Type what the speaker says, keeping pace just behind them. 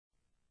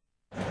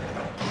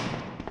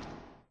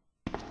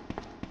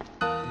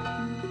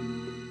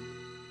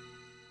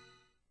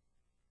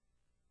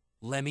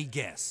Let me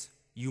guess.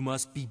 You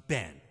must be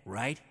Ben,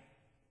 right?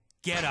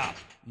 Get up,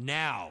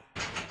 now!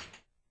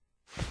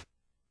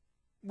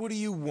 What do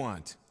you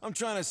want? I'm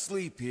trying to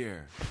sleep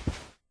here.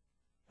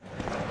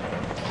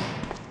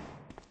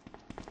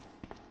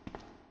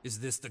 Is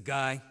this the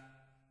guy?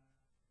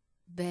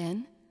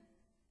 Ben,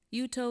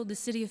 you told the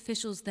city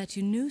officials that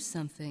you knew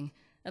something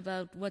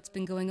about what's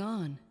been going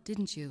on,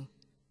 didn't you?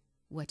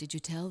 What did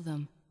you tell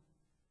them?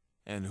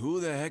 And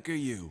who the heck are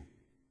you?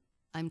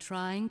 I'm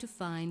trying to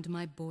find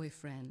my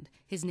boyfriend.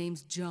 His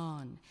name's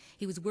John.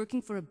 He was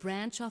working for a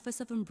branch office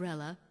of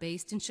Umbrella,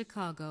 based in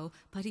Chicago,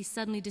 but he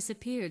suddenly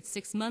disappeared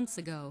 6 months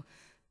ago.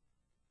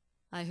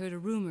 I heard a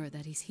rumor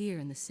that he's here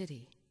in the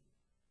city.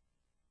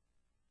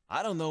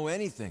 I don't know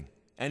anything.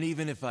 And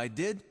even if I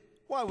did,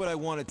 why would I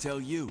want to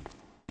tell you?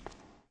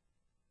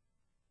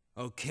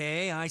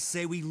 Okay, I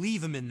say we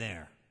leave him in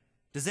there.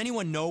 Does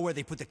anyone know where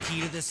they put the key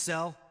to this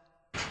cell?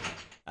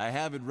 I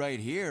have it right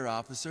here,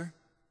 officer.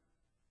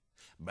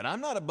 But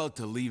I'm not about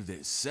to leave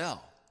this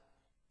cell.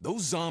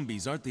 Those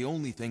zombies aren't the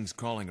only things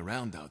crawling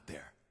around out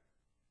there.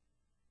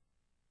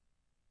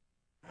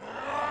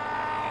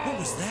 What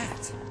was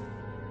that?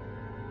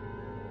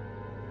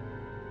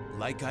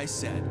 Like I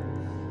said,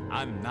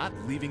 I'm not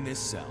leaving this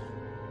cell.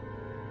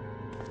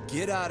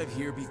 Get out of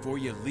here before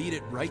you lead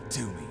it right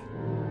to me.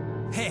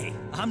 Hey,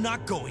 I'm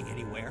not going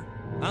anywhere.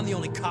 I'm the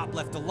only cop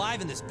left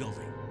alive in this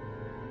building.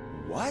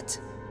 What?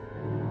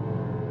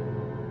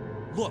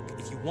 Look,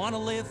 if you want to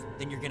live,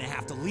 then you're gonna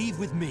have to leave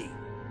with me.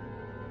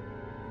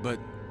 But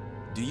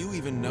do you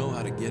even know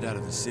how to get out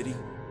of the city?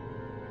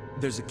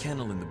 There's a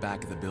kennel in the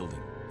back of the building.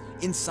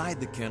 Inside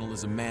the kennel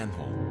is a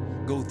manhole.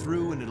 Go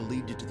through and it'll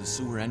lead you to the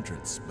sewer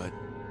entrance, but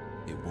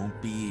it won't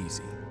be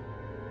easy.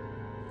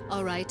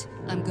 All right,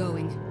 I'm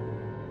going.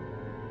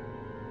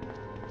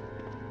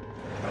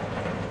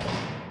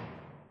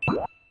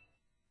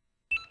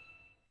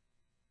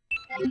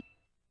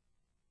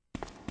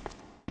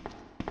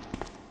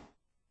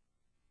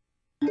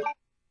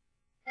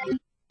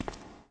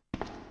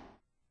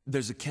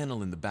 There's a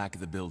kennel in the back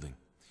of the building.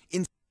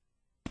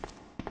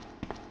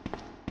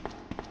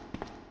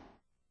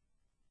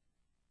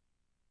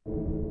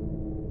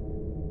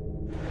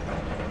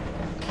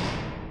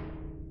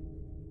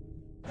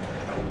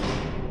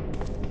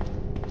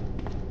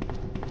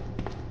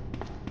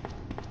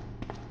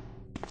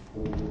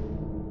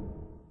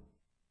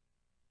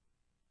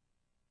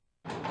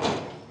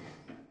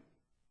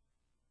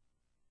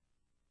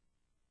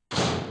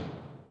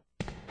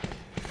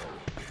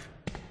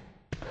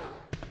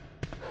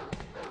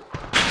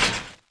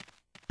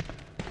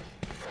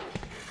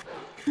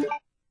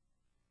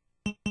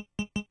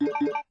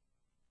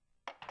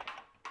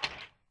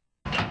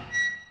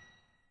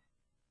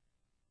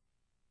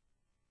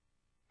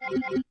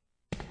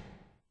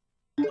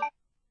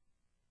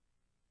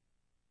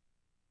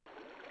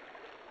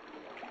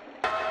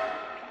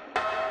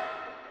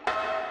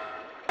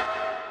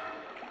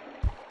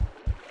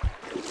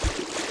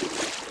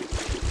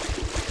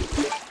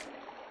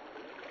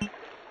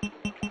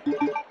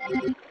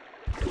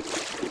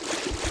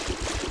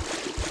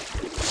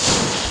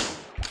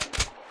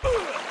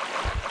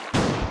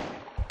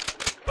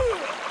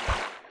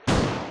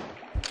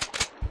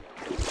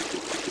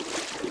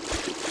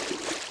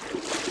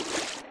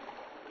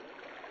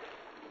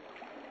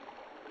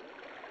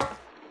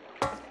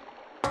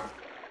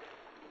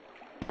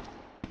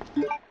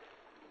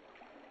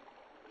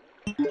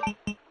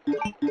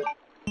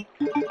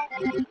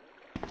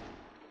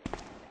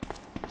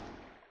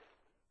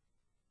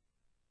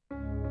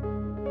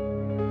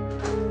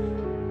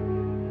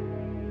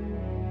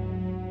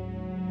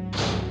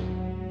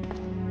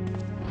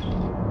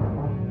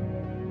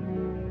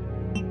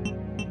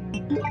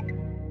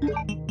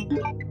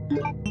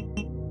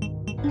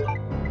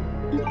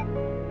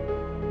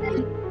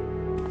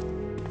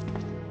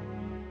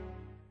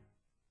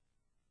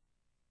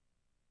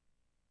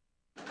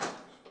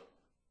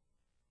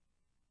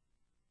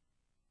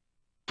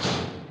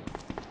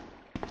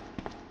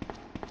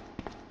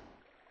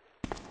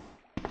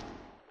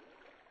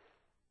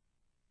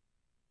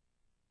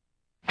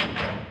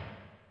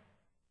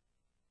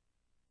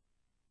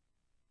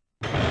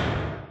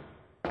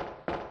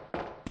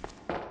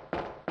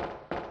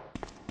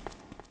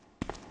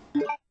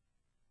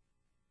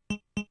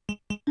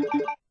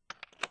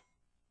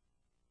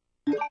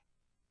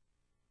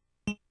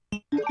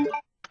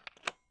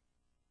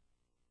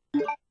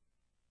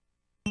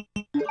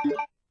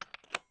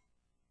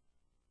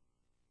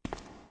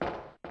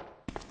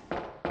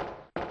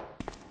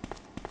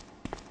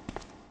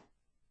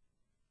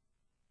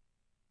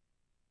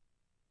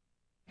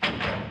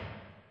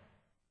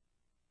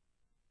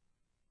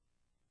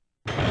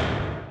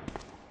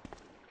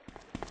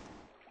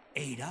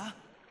 Ada?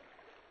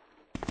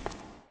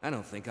 I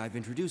don't think I've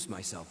introduced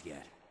myself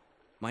yet.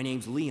 My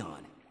name's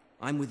Leon.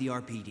 I'm with the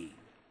RPD.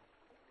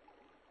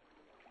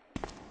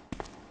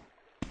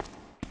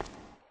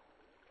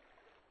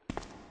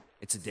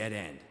 It's a dead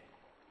end.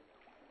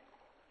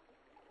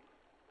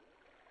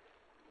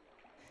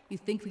 You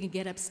think we can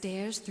get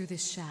upstairs through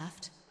this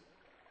shaft?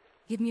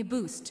 Give me a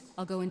boost.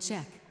 I'll go and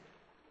check.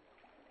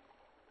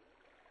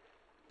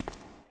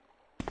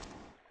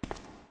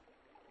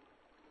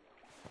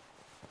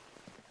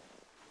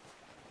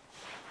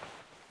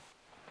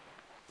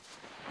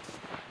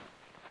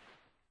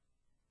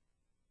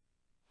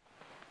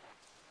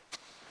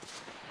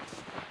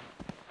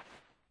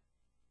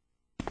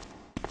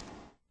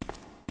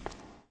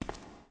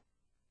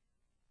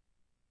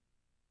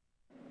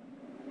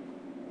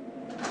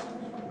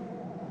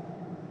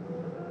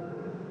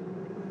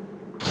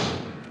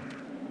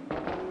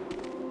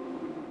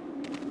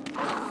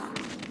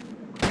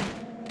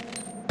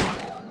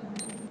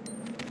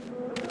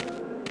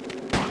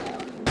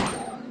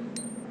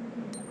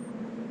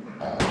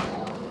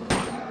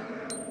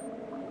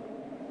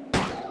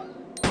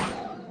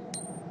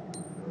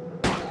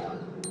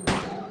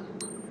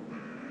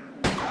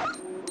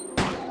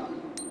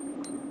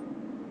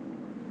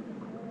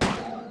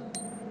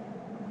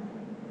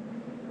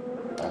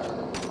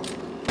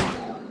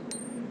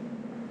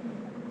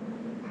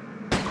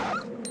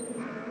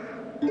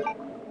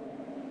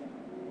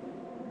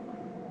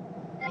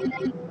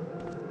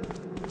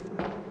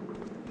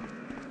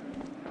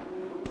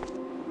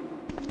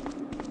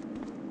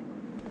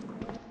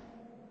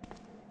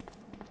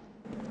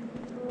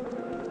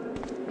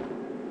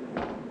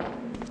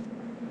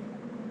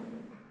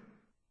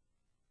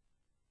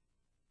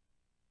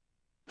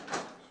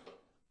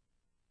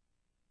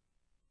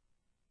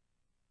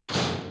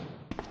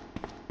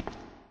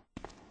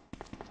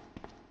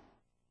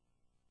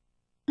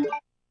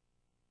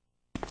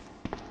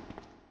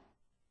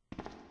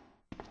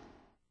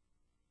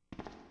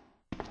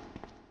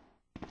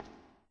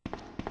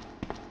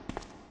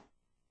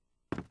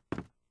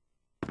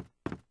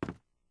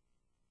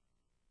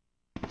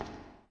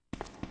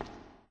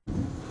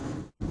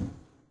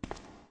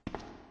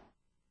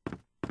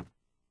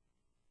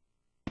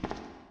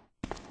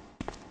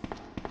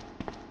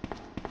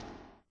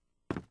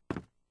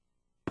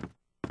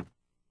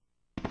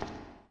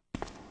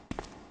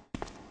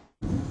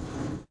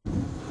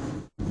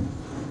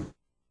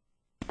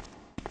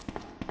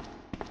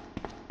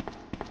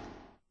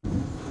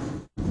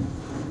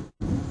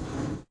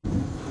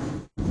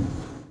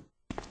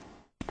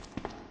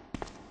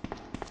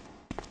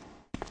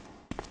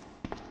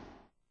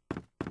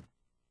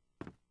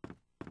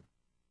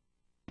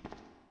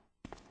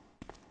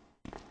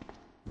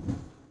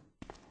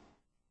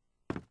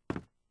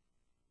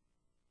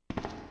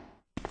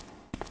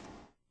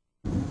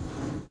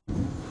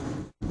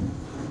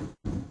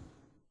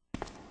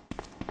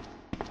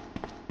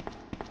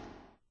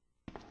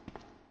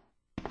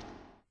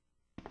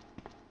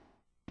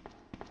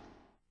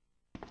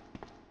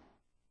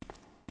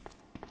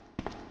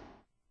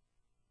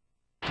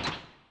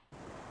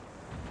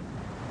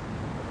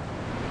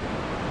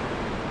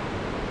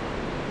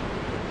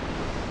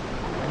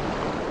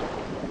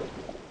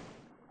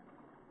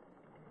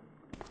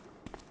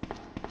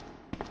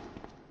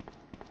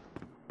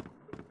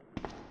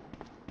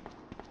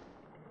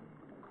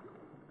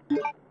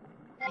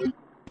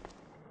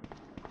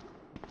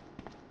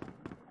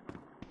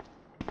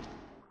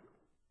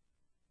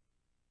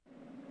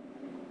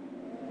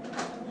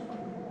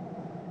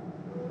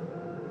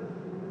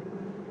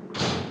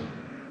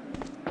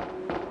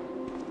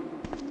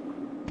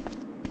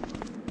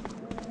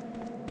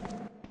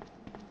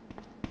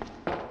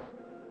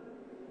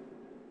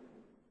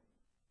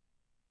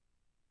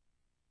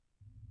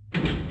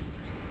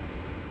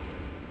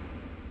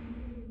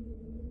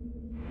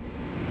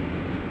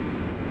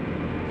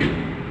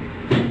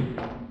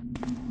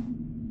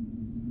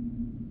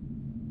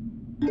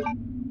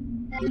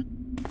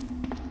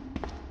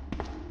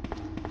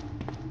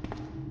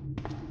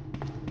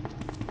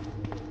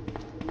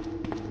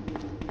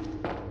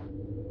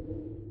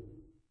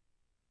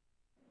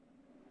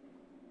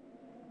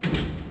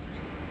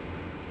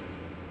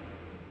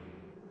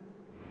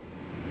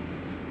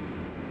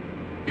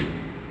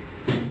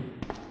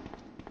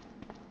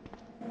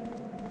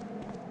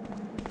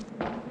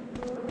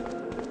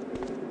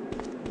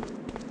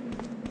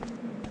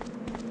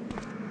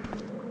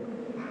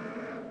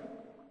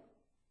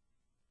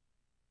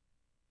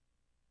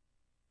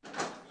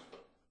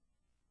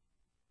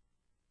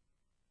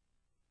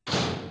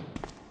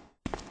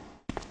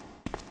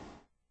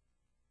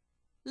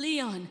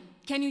 Leon,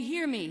 can you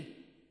hear me?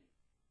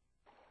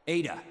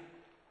 Ada,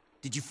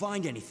 did you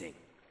find anything?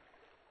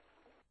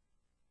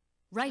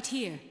 Right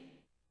here.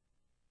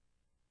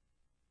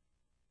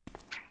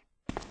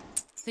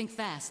 Think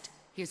fast.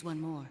 Here's one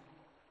more.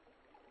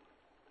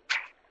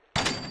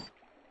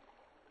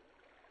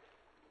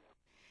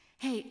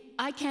 Hey,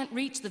 I can't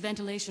reach the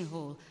ventilation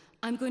hole.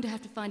 I'm going to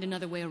have to find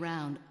another way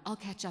around. I'll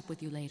catch up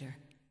with you later.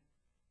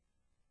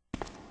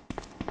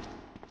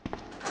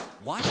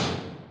 What?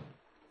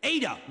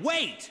 Ada,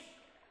 wait!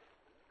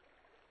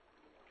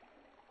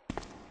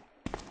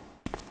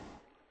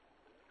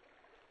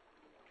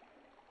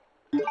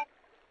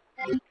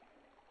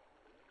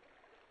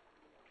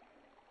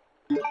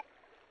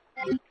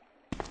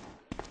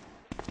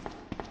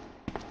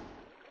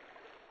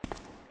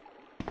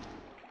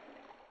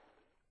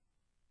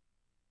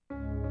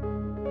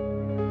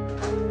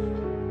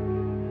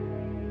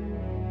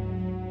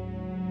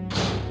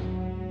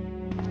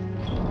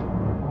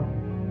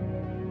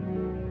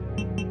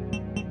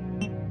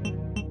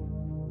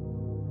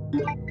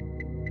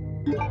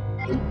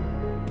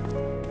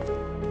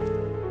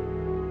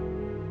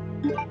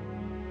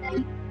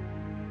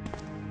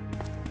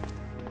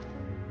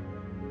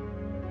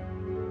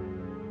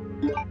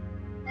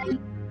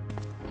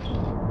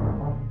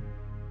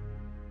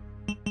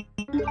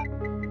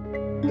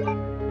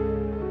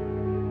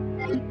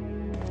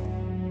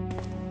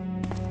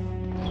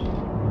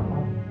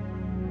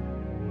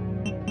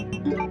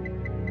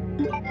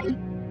 Thank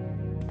you.